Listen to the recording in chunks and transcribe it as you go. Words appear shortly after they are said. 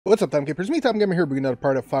What's up, timekeepers? Me, Tom Gamer here, bringing out a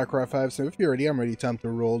part of FOR A 5. So if you're ready, I'm ready. Time to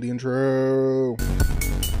roll the intro.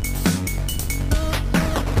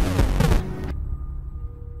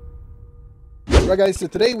 Right, guys, so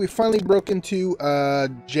today we finally broke into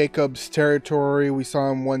Jacob's territory. We saw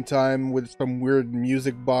him one time with some weird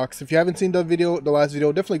music box. If you haven't seen the last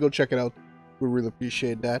video, definitely go check it out. We really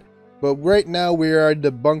appreciate that. But right now we are at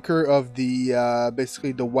the bunker of the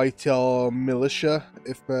basically the Whitetail Militia,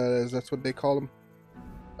 if that's what they call them.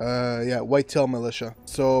 Yeah, Whitetail Militia.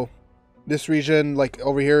 So this region, like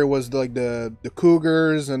over here, was like the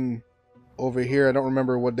Cougars, and over here I don't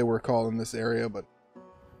remember what they were called in this area, but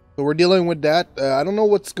so we're dealing with that. I don't know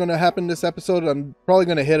what's gonna happen this episode. I'm probably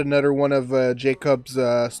gonna hit another one of Jacob's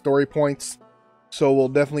story points, so we'll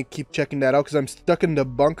definitely keep checking that out because I'm stuck in the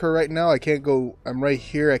bunker right now. I can't go. I'm right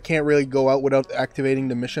here. I can't really go out without activating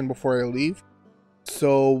the mission before I leave.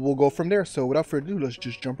 So we'll go from there. So without further ado, let's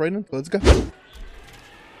just jump right in. Let's go.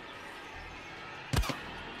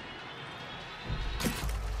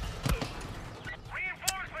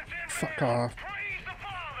 Fuck off.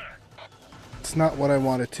 It's not what I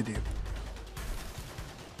wanted to do.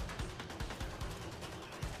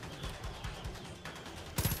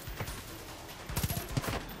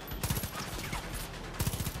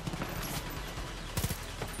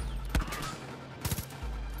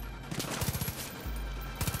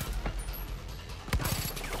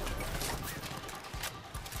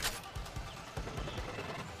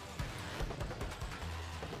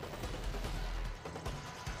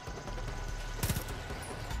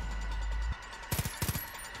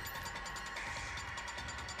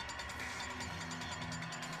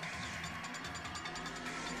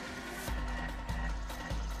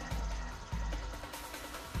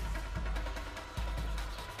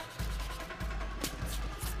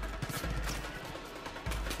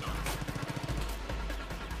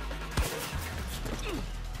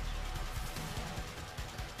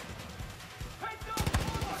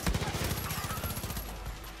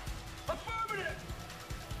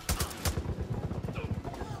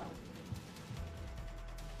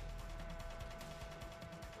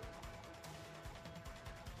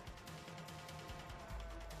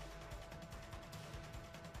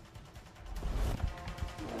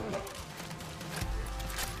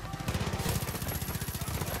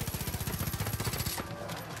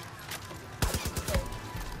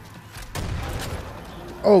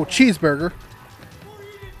 Oh, cheeseburger.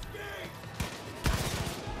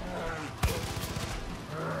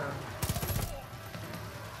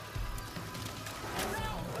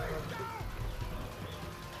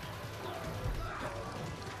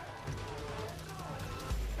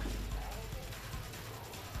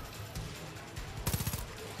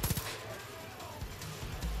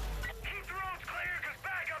 Keep the roads clear, 'cause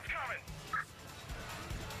backup's coming.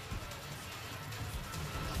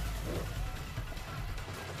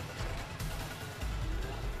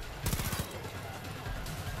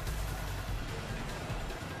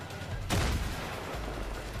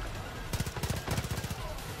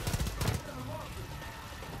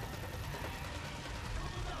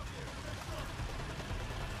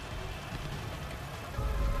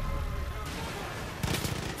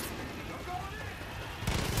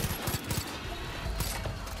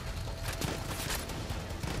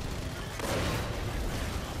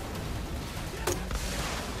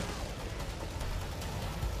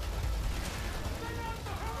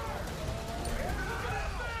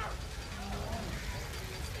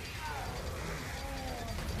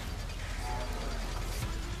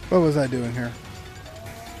 What was I doing here?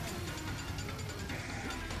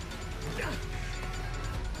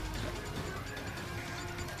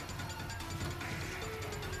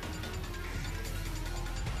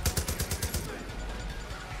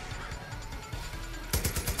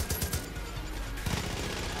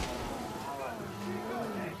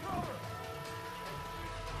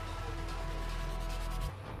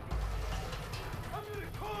 I'm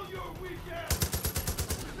gonna call your weekend.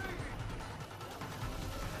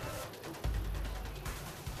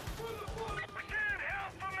 We're sending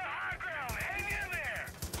help from the high ground. Hang in there.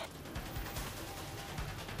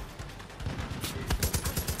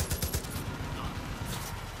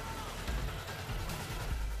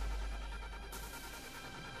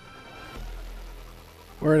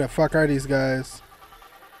 Where the fuck are these guys?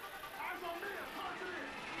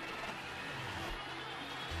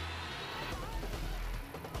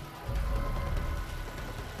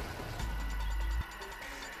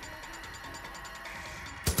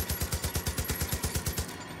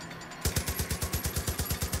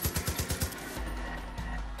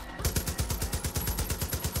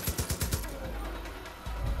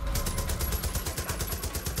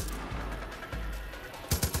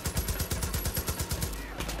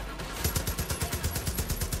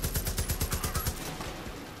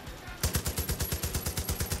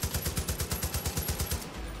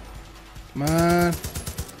 Come on.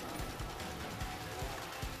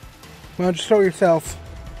 Come on, just show yourself.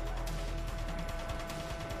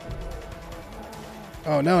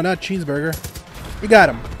 Oh no, not cheeseburger. You got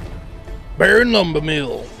him. Baron Lumber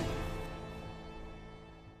Mill.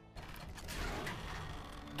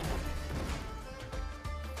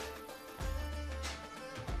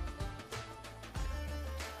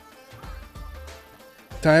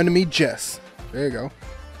 Time to meet Jess. There you go.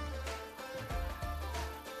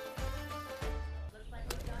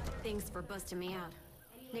 Thanks for busting me out.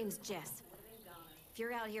 Name's Jess. If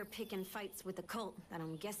you're out here picking fights with the cult, then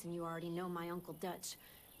I'm guessing you already know my Uncle Dutch.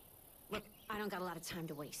 Look, I don't got a lot of time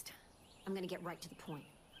to waste. I'm gonna get right to the point.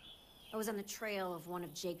 I was on the trail of one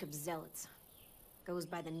of Jacob's zealots. Goes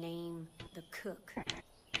by the name The Cook.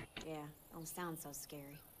 Yeah, don't sound so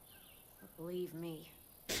scary. But believe me,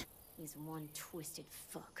 he's one twisted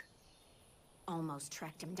fuck. Almost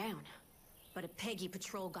tracked him down, but a Peggy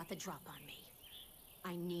patrol got the drop on me.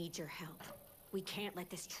 I need your help. We can't let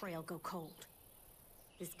this trail go cold.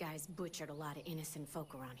 This guy's butchered a lot of innocent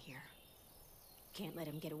folk around here. Can't let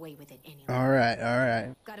him get away with it any longer. Alright,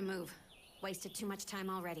 alright. Gotta move. Wasted too much time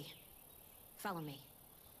already. Follow me.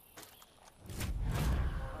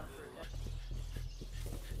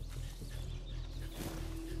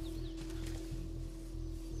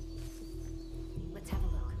 Let's have a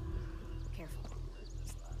look. Careful.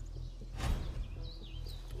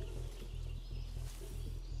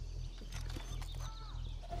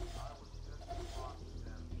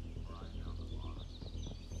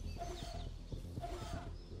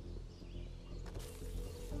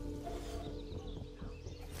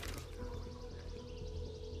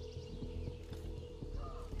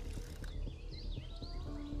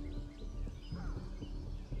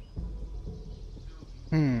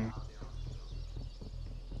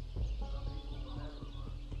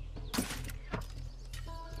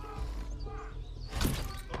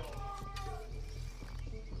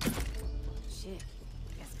 Shit.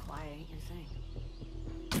 Guess quiet ain't your thing.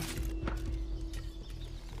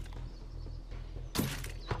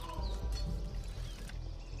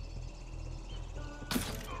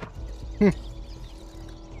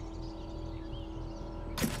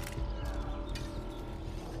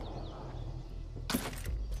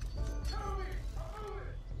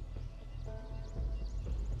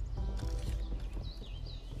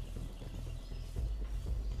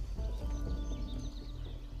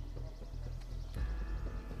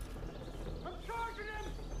 I'm charging him!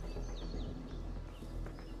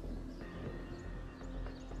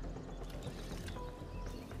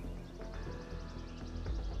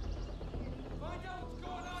 Find out what's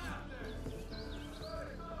going on out there!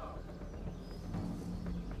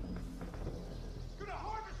 Gonna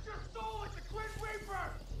harvest your soul as a Grim Reaper!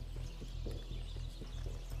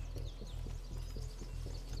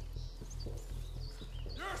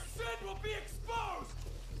 Your sin will be exposed!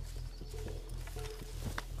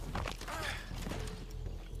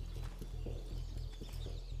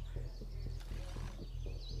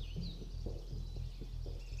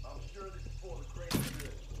 I'm sure this is for the crazy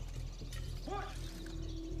good. What?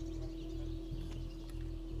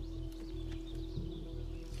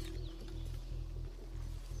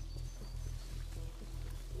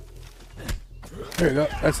 There you go.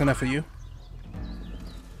 That's enough of you.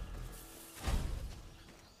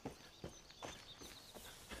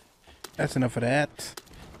 That's enough of that.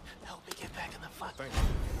 Help me get back in the fight.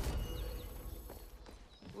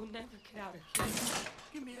 We'll never get out of here.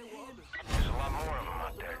 Give me a hand. There's a lot more of them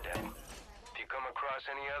out there, Dad. If you come across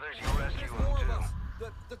any others, you rescue There's them more of too.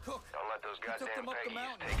 us. The cook. Don't let those He took goddamn them up the Peggies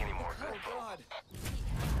mountain. take any more Oh good folk. God.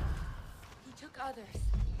 We took others.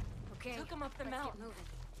 Okay. Took him up the let's mountain. Get moving.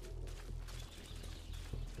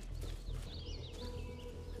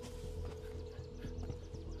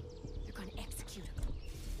 They're gonna execute him.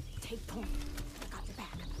 Take point. I got your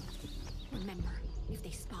back. Remember, if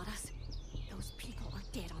they spot us, those people are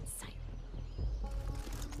dead on sight.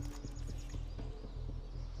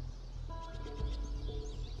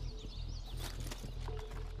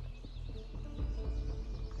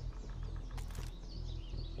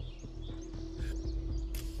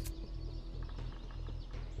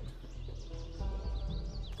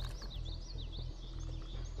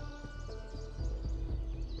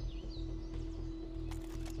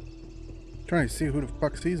 Trying to see who the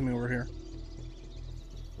fuck sees me over here.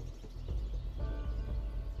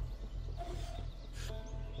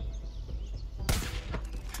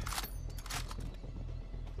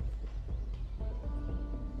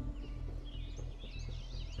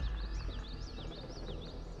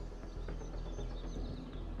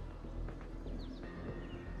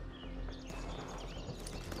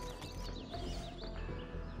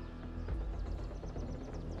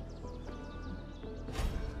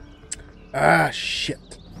 Ah, shit.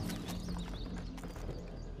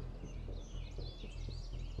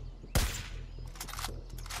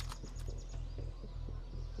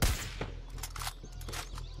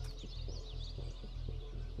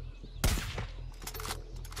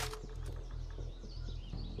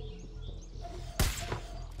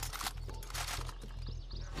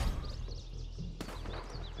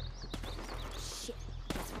 Shit,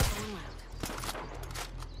 that's what's going loud.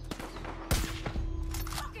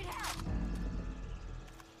 Fucking hell!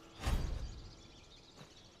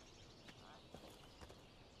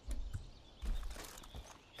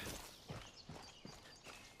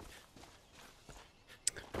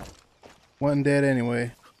 One dead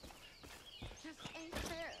anyway. Just ain't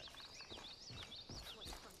fair.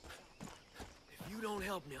 If you don't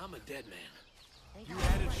help me, I'm a dead man. You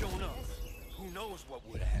hadn't shown up. Who knows what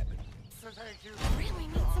would have happened? Really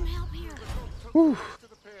need some help here. Whew.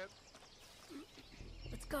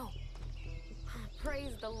 Let's go.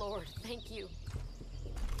 Praise the Lord. Thank you.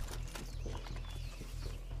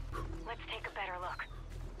 Let's take a better look.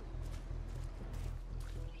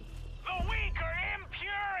 The weak are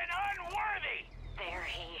impure and unworthy. There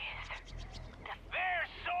he is. Their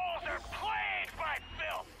souls are plagued by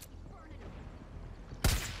filth.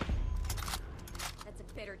 That's a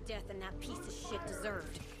better death than that piece of shit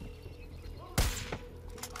deserved.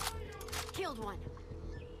 Killed one.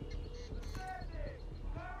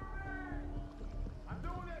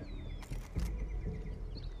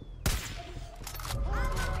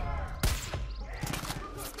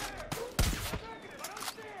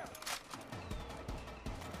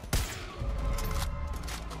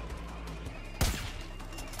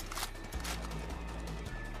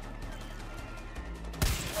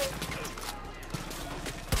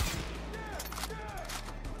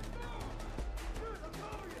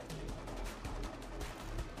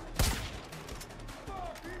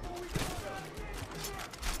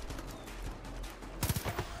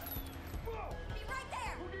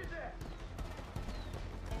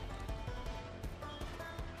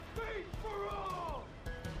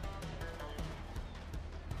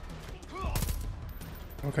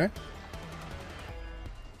 Okay.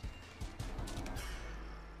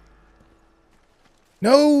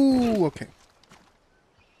 No! Okay.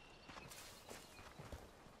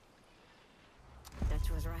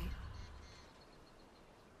 Dutch was right.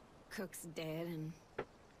 Cook's dead and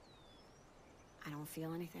I don't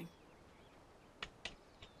feel anything.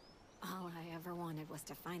 All I ever wanted was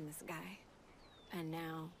to find this guy. And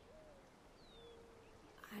now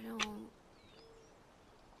I don't know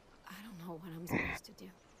what I'm supposed to do.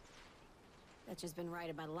 Dutch has been right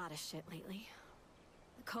about a lot of shit lately.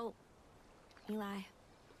 The cult, Eli,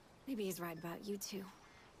 maybe he's right about you too.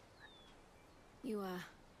 You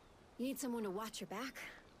need someone to watch your back?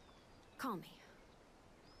 Call me.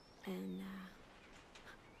 And,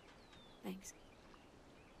 thanks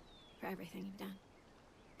for everything you've done.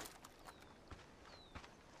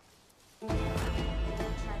 Try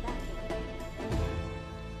that.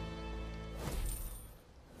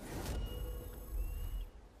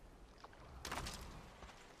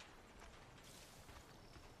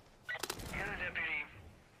 You know, Deputy,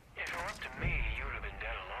 if it were up to me, you would have been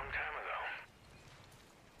dead a long time ago.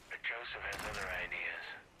 But Joseph has other ideas.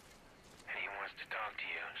 And he wants to talk to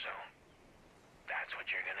you, so that's what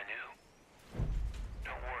you're gonna do.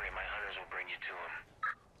 Don't worry, my hunters will bring you to him.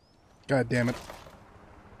 God damn it.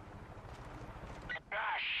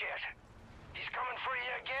 Ah, shit. He's coming for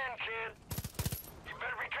you again, kid. You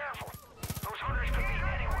better be careful. Those hunters could be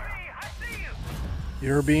anywhere. I see you.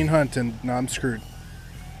 You're being hunted. No, I'm screwed.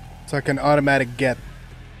 It's like an automatic get.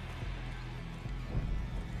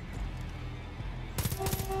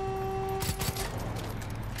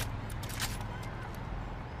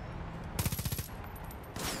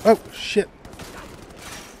 Oh, shit.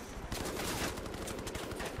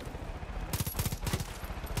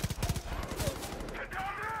 Get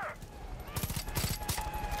down there.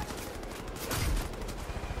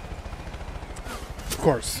 Of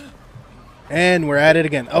course. And we're at it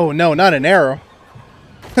again. Oh, no, not an arrow.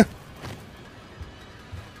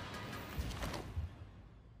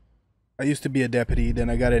 I used to be a deputy, then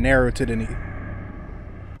I got an arrow to the knee.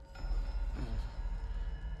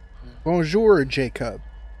 Bonjour, Jacob.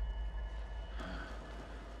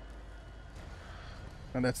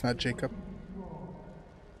 No, that's not Jacob.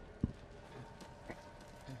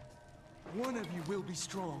 One of you will be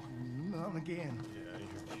strong. Not again.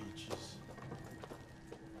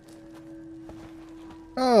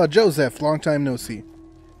 Oh, Joseph, long time no see.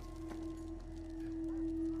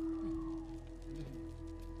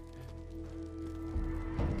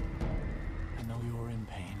 I know you are in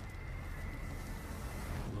pain.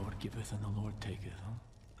 The Lord giveth and the Lord taketh, huh?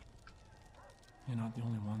 You're not the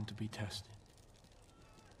only one to be tested.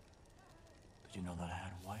 Did you know that I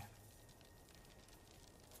had a wife?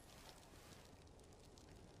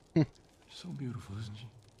 So beautiful, isn't she?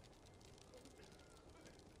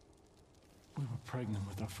 We were pregnant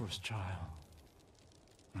with our first child.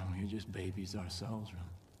 And we were just babies ourselves, really.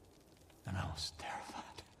 And I was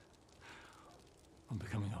terrified of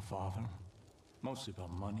becoming a father. Mostly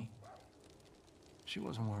about money. She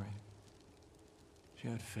wasn't worried. She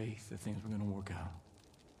had faith that things were going to work out.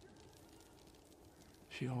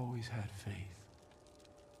 She always had faith.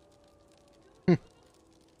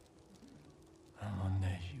 And one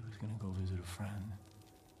day she was going to go visit a friend.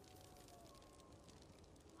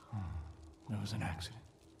 There was an accident.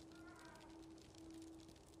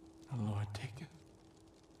 The Lord take it.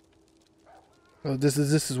 Well, this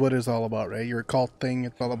is what it's all about, right? Your cult thing.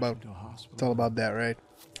 It's all about that, right?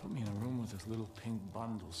 Put me in a room with this little pink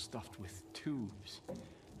bundle stuffed with tubes,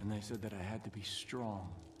 and they said that I had to be strong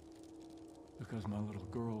because my little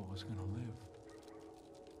girl was going to live.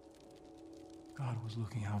 God was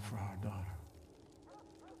looking out for our daughter.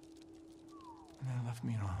 And they left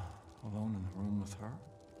me alone in the room with her.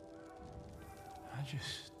 I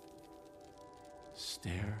just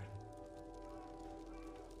stared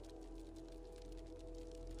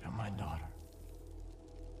at my daughter.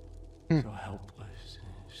 So helpless,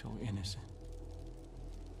 so innocent.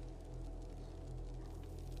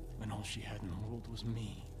 And all she had in the world was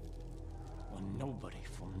me. When nobody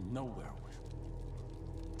from nowhere was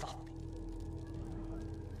nothing.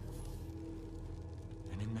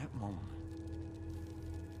 And in that moment,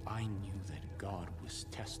 I knew that God was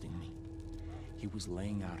testing me. He was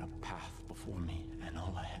laying out a path before me, and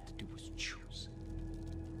all I had to do was choose.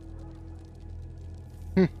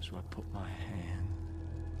 So I put my hand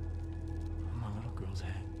on my little girl's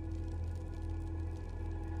head,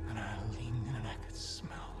 and I leaned in and I could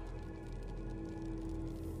smell.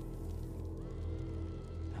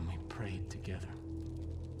 And we prayed together.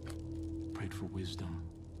 Prayed for wisdom.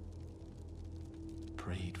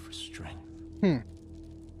 Prayed for strength.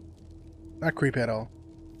 Not creepy at all.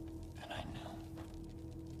 And I knew.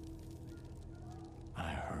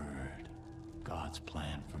 I heard God's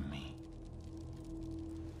plan for me.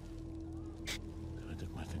 So I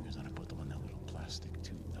took my fingers and I put them on that little plastic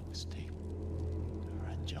tube that was taped to her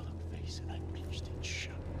angelic face, and I pinched it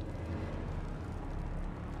shut.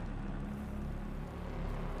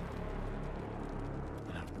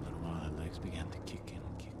 And after a little while, her legs began to kick in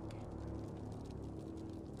and kick in.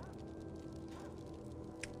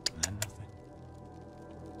 And then nothing.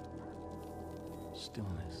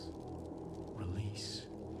 Stillness. Release.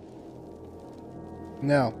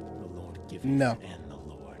 No. The Lord giveth No. and the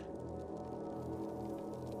Lord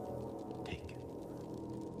take it.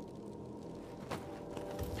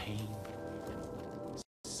 Pain,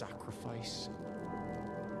 sacrifice,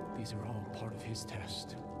 these are all part of his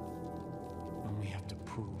test. And we have to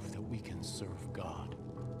prove that we can serve God,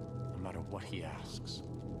 no matter what he asks.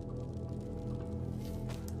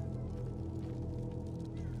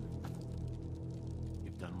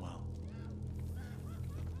 You've done well.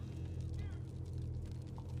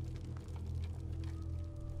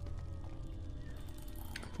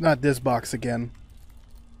 Not this box again.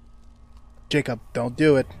 Jacob, don't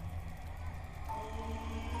do it.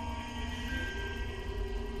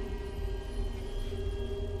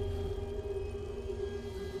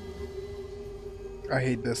 I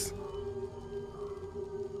hate this.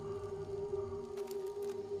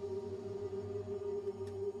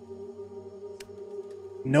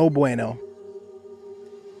 No bueno.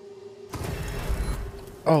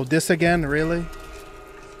 Oh, this again? Really?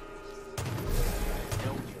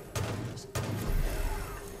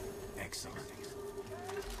 Excellent.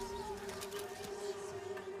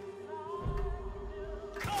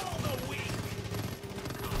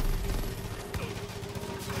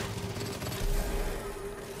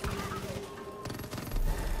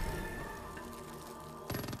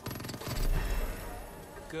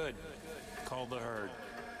 Good. Call the herd.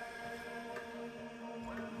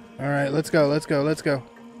 All right, let's go, let's go, let's go.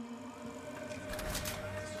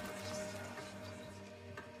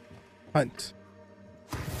 Hunt.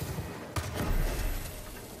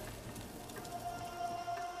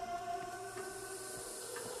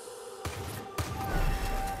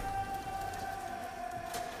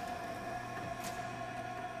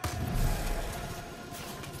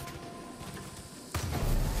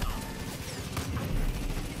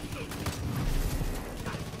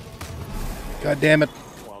 God damn it.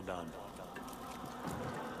 Well done.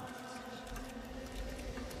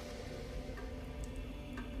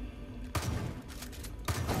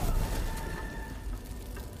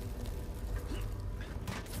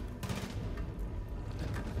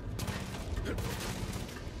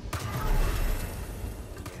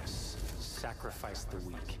 the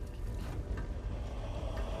weak.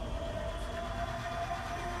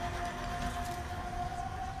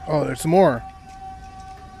 Oh, there's some more.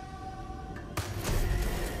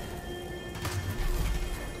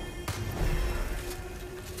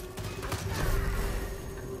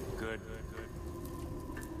 Good.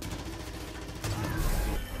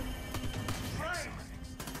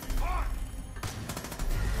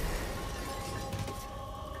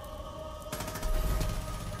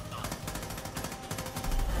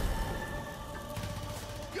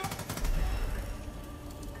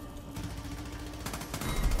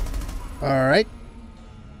 All right.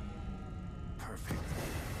 Perfect.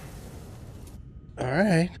 All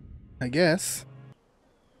right. I guess.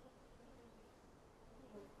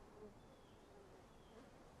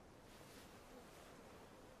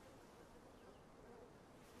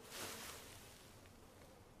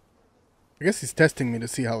 I guess he's testing me to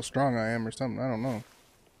see how strong I am or something. I don't know.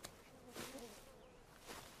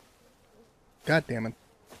 God damn it.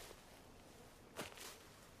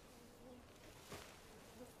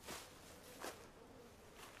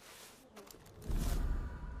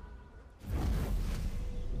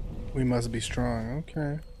 We must be strong.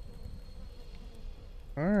 Okay.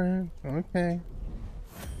 Alright. Okay.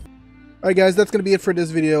 Alright guys, that's going to be it for this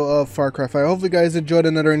video of Far Cry 5. Hopefully you guys enjoyed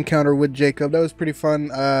another encounter with Jacob. That was pretty fun.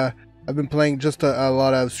 I've been playing just a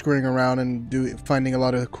lot of screwing around and finding a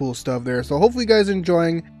lot of cool stuff there. So hopefully you guys are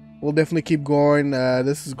enjoying. We'll definitely keep going.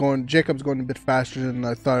 Jacob's going a bit faster than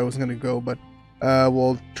I thought I was going to go, but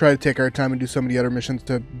we'll try to take our time and do some of the other missions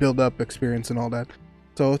to build up experience and all that.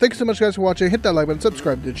 So thank you so much guys for watching. Hit that like button,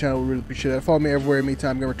 subscribe to the channel, we really appreciate it. Follow me everywhere,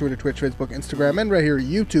 MeTimeGamer, Twitter, Twitch, Facebook, Instagram, and right here,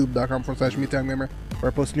 youtube.com/MeTimeGamer,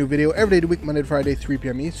 where I post a new video every day of the week, Monday to Friday, 3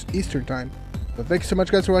 p.m. Eastern time. So thank you so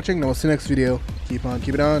much guys for watching, and we'll see you next video. Keep on,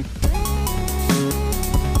 keep it on.